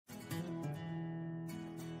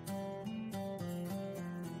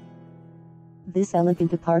This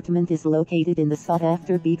elegant apartment is located in the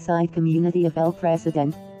sought-after beachside community of El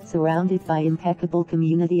Presidente, surrounded by impeccable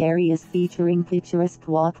community areas featuring picturesque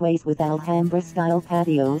walkways with Alhambra-style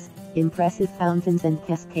patios, impressive fountains and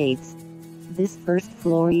cascades. This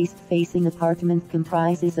first-floor east-facing apartment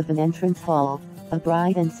comprises of an entrance hall, a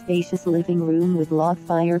bright and spacious living room with log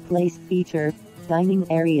fireplace feature, dining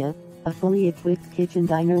area, a fully equipped kitchen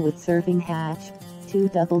diner with serving hatch, 2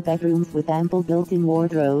 double bedrooms with ample built-in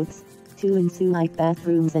wardrobes, 2 ensuite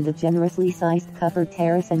bathrooms and a generously sized covered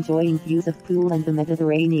terrace enjoying views of pool and the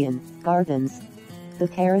Mediterranean gardens. The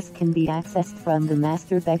terrace can be accessed from the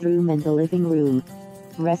master bedroom and the living room.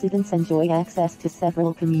 Residents enjoy access to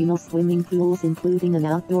several communal swimming pools including an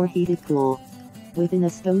outdoor heated pool. Within a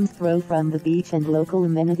stone's throw from the beach and local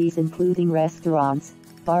amenities including restaurants,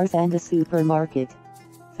 bars and a supermarket.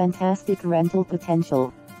 Fantastic rental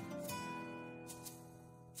potential.